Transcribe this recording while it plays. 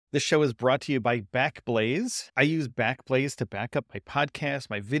This show is brought to you by Backblaze. I use Backblaze to back up my podcast,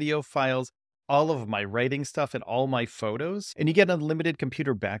 my video files, all of my writing stuff, and all my photos. And you get unlimited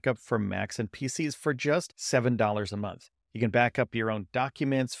computer backup for Macs and PCs for just $7 a month. You can back up your own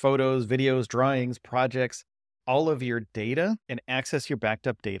documents, photos, videos, drawings, projects, all of your data, and access your backed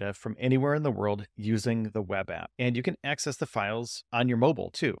up data from anywhere in the world using the web app. And you can access the files on your mobile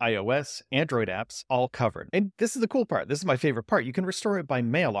too. iOS, Android apps, all covered. And this is the cool part. This is my favorite part. You can restore it by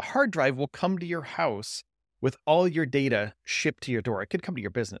mail. A hard drive will come to your house with all your data shipped to your door. It could come to your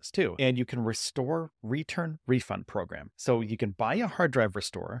business too. And you can restore, return, refund program. So you can buy a hard drive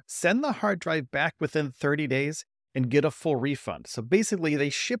restore, send the hard drive back within 30 days, and get a full refund. So basically they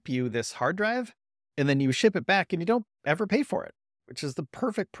ship you this hard drive and then you ship it back and you don't ever pay for it, which is the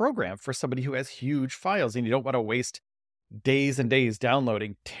perfect program for somebody who has huge files and you don't want to waste days and days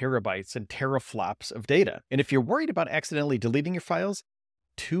downloading terabytes and teraflops of data. And if you're worried about accidentally deleting your files,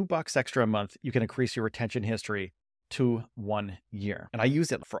 $2 extra a month, you can increase your retention history to 1 year. And I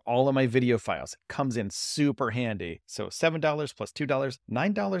use it for all of my video files. It comes in super handy. So $7 plus $2,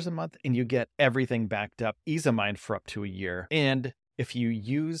 $9 a month, and you get everything backed up, ease of mind for up to a year. And if you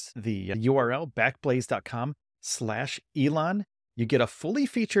use the URL backblaze.com/Elon, you get a fully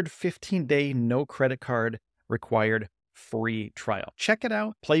featured 15-day no credit card required free trial. Check it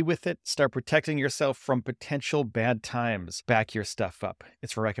out, play with it, start protecting yourself from potential bad times. Back your stuff up.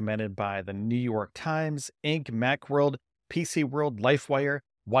 It's recommended by the New York Times, Inc., Macworld, PC World, LifeWire,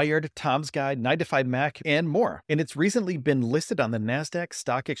 Wired, Tom's Guide, 9 to 5 Mac, and more. And it's recently been listed on the NASDAQ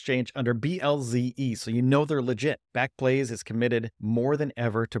Stock Exchange under BLZE, so you know they're legit. Backblaze is committed more than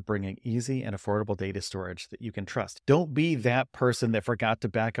ever to bringing easy and affordable data storage that you can trust. Don't be that person that forgot to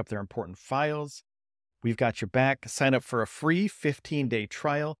back up their important files. We've got your back. Sign up for a free 15-day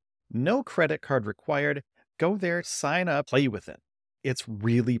trial. No credit card required. Go there, sign up, play with it. It's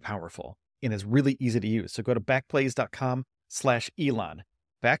really powerful and it's really easy to use. So go to backblaze.com/Elon.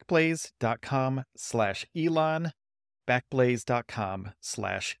 Backblaze.com/Elon.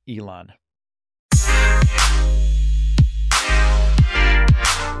 Backblaze.com/Elon.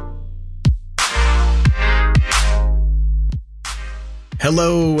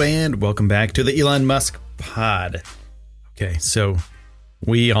 Hello and welcome back to the Elon Musk Pod. Okay, so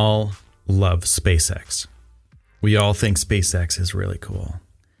we all love SpaceX. We all think SpaceX is really cool.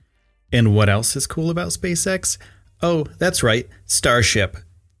 And what else is cool about SpaceX? Oh, that's right, Starship.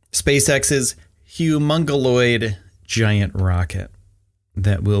 SpaceX's humongoloid giant rocket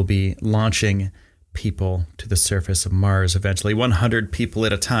that will be launching people to the surface of Mars eventually. 100 people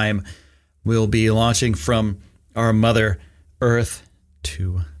at a time will be launching from our mother Earth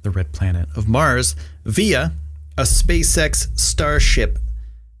to the red planet of Mars via a SpaceX Starship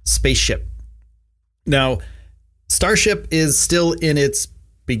spaceship. Now, Starship is still in its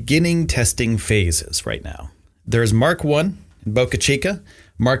beginning testing phases right now. There's Mark 1 in Boca Chica.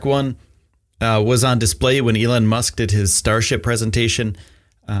 Mark 1 was on display when Elon Musk did his Starship presentation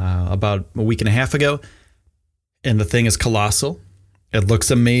about a week and a half ago. And the thing is colossal. It looks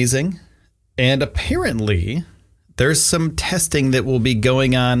amazing. And apparently there's some testing that will be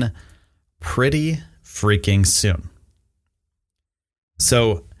going on pretty freaking soon.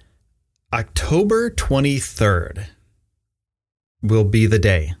 So October 23rd will be the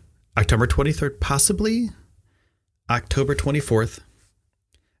day. October 23rd, possibly October 24th,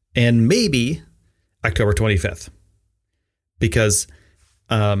 and maybe October 25th. Because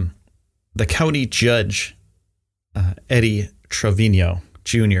the county judge, Eddie Trevino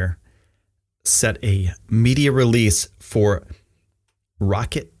Jr., set a media release for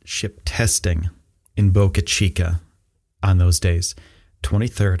rocket ship testing in Boca Chica on those days,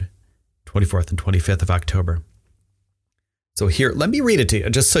 23rd, 24th, and 25th of October. So here, let me read it to you,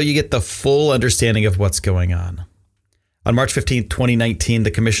 just so you get the full understanding of what's going on. On March 15, 2019,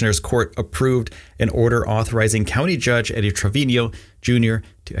 the Commissioner's Court approved an order authorizing County Judge Eddie Trevino Jr.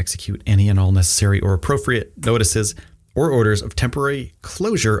 to execute any and all necessary or appropriate notices or orders of temporary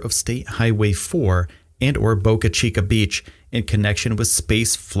closure of State Highway 4 and or Boca Chica Beach in connection with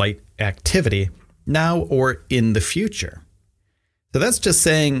space flight activity now or in the future. So that's just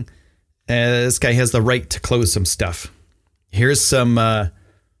saying this guy has the right to close some stuff. Here's some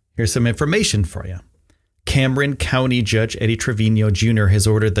information for you. Cameron County Judge Eddie Trevino Jr. has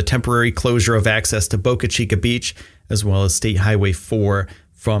ordered the temporary closure of access to Boca Chica Beach as well as State Highway 4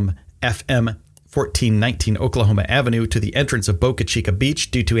 from FM 1419 Oklahoma Avenue to the entrance of Boca Chica Beach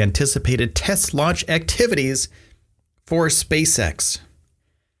due to anticipated test launch activities for SpaceX.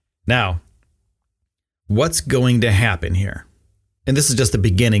 Now, what's going to happen here? And this is just the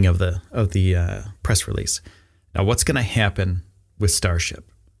beginning of the press release. Now, what's going to happen with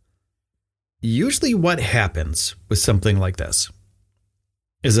Starship? usually what happens with something like this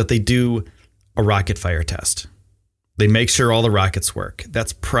is that they do a rocket fire test. They make sure all the rockets work.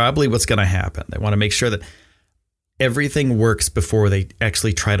 That's probably what's going to happen. They want to make sure that everything works before they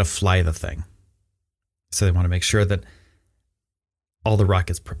actually try to fly the thing. So they want to make sure that all the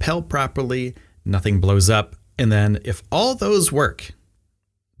rockets propel properly, nothing blows up. And then if all those work,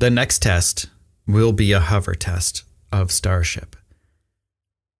 the next test will be a hover test of Starship.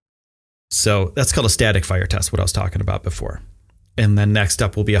 So that's called a static fire test, what I was talking about before. And then next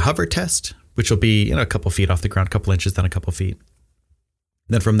up will be a hover test, which will be, a couple feet off the ground, a couple inches, then a couple feet.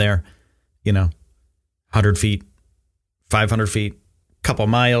 Then from there, 100 feet, 500 feet, couple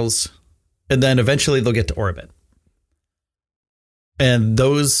miles, and then eventually they'll get to orbit. And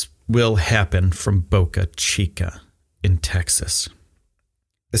those will happen from Boca Chica in Texas.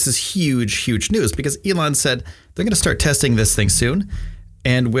 This is huge, huge news because Elon said they're going to start testing this thing soon.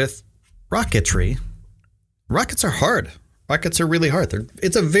 And with rocketry, rockets are hard. Rockets are really hard.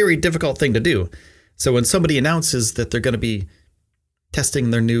 It's a very difficult thing to do. So when somebody announces that they're going to be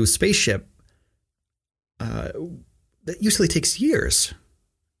testing their new spaceship, that usually takes years.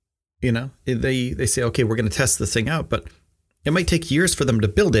 They say, okay, we're going to test this thing out, but it might take years for them to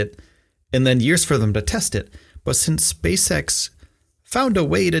build it and then years for them to test it. But since SpaceX found a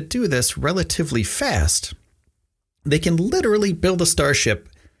way to do this relatively fast, they can literally build a Starship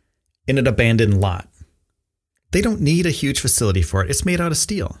in an abandoned lot. They don't need a huge facility for it. It's made out of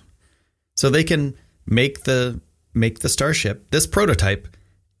steel. So they can make the Starship, this prototype,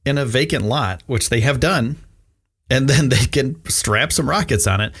 in a vacant lot, which they have done. And then they can strap some rockets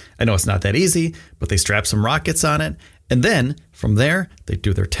on it. I know it's not that easy, but they strap some rockets on it. And then from there, they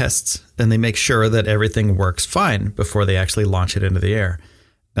do their tests and they make sure that everything works fine before they actually launch it into the air.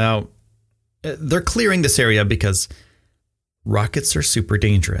 Now, they're clearing this area because rockets are super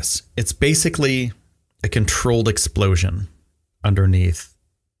dangerous. It's basically a controlled explosion underneath,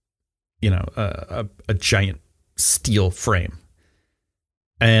 a giant steel frame.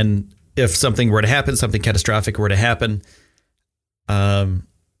 And if something were to happen, something catastrophic were to happen, then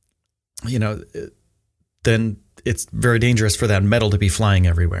it's very dangerous for that metal to be flying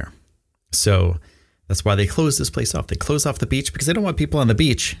everywhere. So that's why they close this place off. They close off the beach because they don't want people on the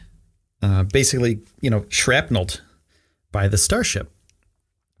beach, basically, shrapneled by the Starship.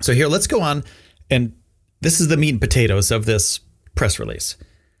 So here, let's go on. And this is the meat and potatoes of this press release.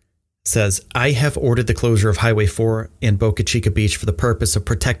 It says, I have ordered the closure of Highway 4 and Boca Chica Beach for the purpose of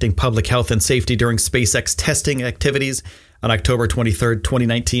protecting public health and safety during SpaceX testing activities on October 23rd,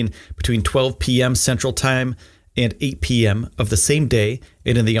 2019, between 12 p.m. Central Time and 8 p.m. of the same day,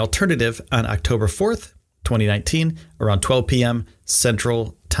 and in the alternative on October 4th, 2019, around 12 p.m.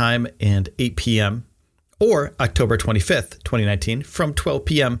 Central Time and 8 p.m., or October 25th, 2019, from 12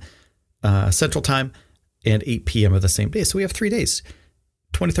 p.m. Central Time and 8 p.m. of the same day. So we have 3 days,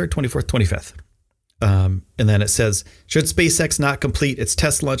 23rd, 24th, 25th. And then it says, should SpaceX not complete its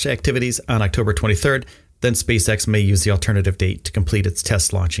test launch activities on October 23rd, then SpaceX may use the alternative date to complete its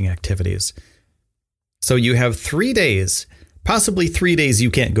test launching activities. So you have 3 days, possibly 3 days you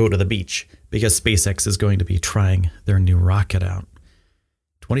can't go to the beach because SpaceX is going to be trying their new rocket out.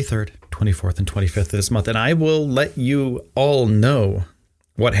 23rd, 24th, and 25th of this month. And I will let you all know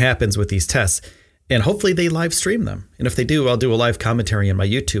what happens with these tests. And hopefully they live stream them. And if they do, I'll do a live commentary on my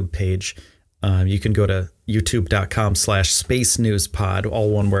YouTube page. You can go to youtube.com/space news pod, all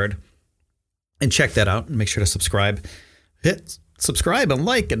one word, and check that out and make sure to subscribe. Hit subscribe and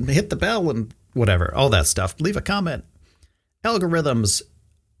like and hit the bell and whatever, all that stuff. Leave a comment. Algorithms.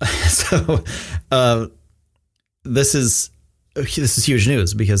 So this is huge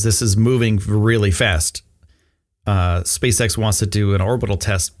news because this is moving really fast. SpaceX wants to do an orbital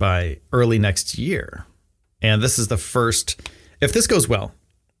test by early next year. And this is the first, if this goes well,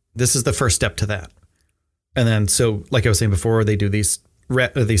 this is the first step to that. And then, so like I was saying before, they do these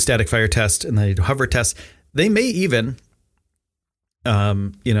static fire tests and they do hover tests. They may even,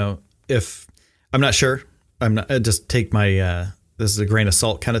 if I'm not sure, just take my, this is a grain of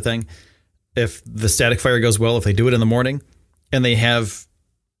salt kind of thing. If the static fire goes well, if they do it in the morning and they have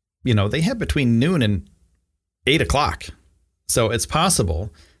between noon and 8 o'clock. So it's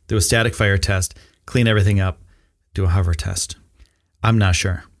possible, do a static fire test, clean everything up, do a hover test. I'm not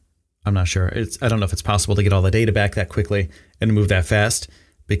sure. I don't know if it's possible to get all the data back that quickly and move that fast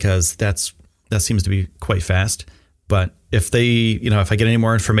because that seems to be quite fast. But if if I get any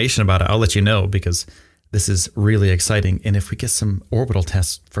more information about it, I'll let you know because this is really exciting. And if we get some orbital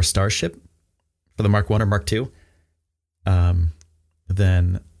tests for Starship, for the Mark 1 or Mark 2,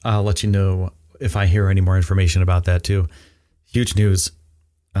 then I'll let you know if I hear any more information about that too. Huge news.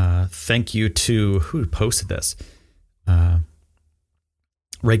 Thank you to who posted this?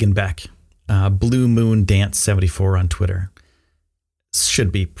 Reagan Beck, Blue Moon Dance 74 on Twitter.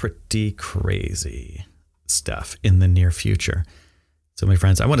 Should be pretty crazy stuff in the near future. So, my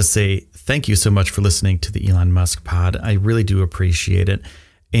friends, I want to say thank you so much for listening to the Elon Musk pod. I really do appreciate it.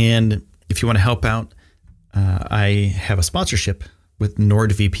 And if you want to help out, I have a sponsorship with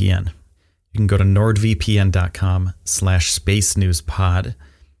NordVPN. You can go to nordvpn.com/space news pod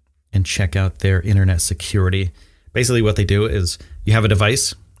and check out their internet security. Basically, what they do is you have a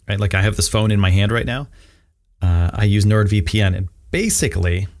device, right? Like I have this phone in my hand right now. I use NordVPN, and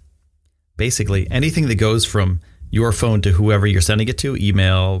basically anything that goes from your phone to whoever you're sending it to,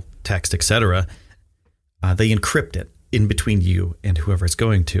 email, text, etc., they encrypt it in between you and whoever it's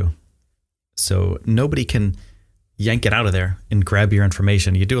going to. So nobody can yank it out of there and grab your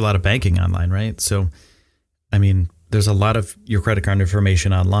information. You do a lot of banking online, right? So, I mean, there's a lot of your credit card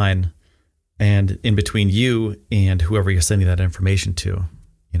information online, and in between you and whoever you're sending that information to,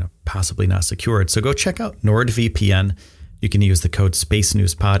 possibly not secured. So go check out NordVPN. You can use the code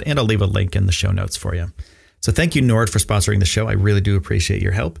SpaceNewsPod, and I'll leave a link in the show notes for you. So thank you, Nord, for sponsoring the show. I really do appreciate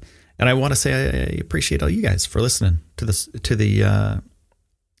your help. And I want to say I appreciate all you guys for listening to the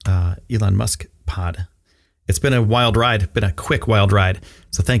Elon Musk pod. It's been a wild ride, been a quick wild ride.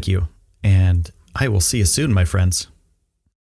 So thank you. And I will see you soon, my friends.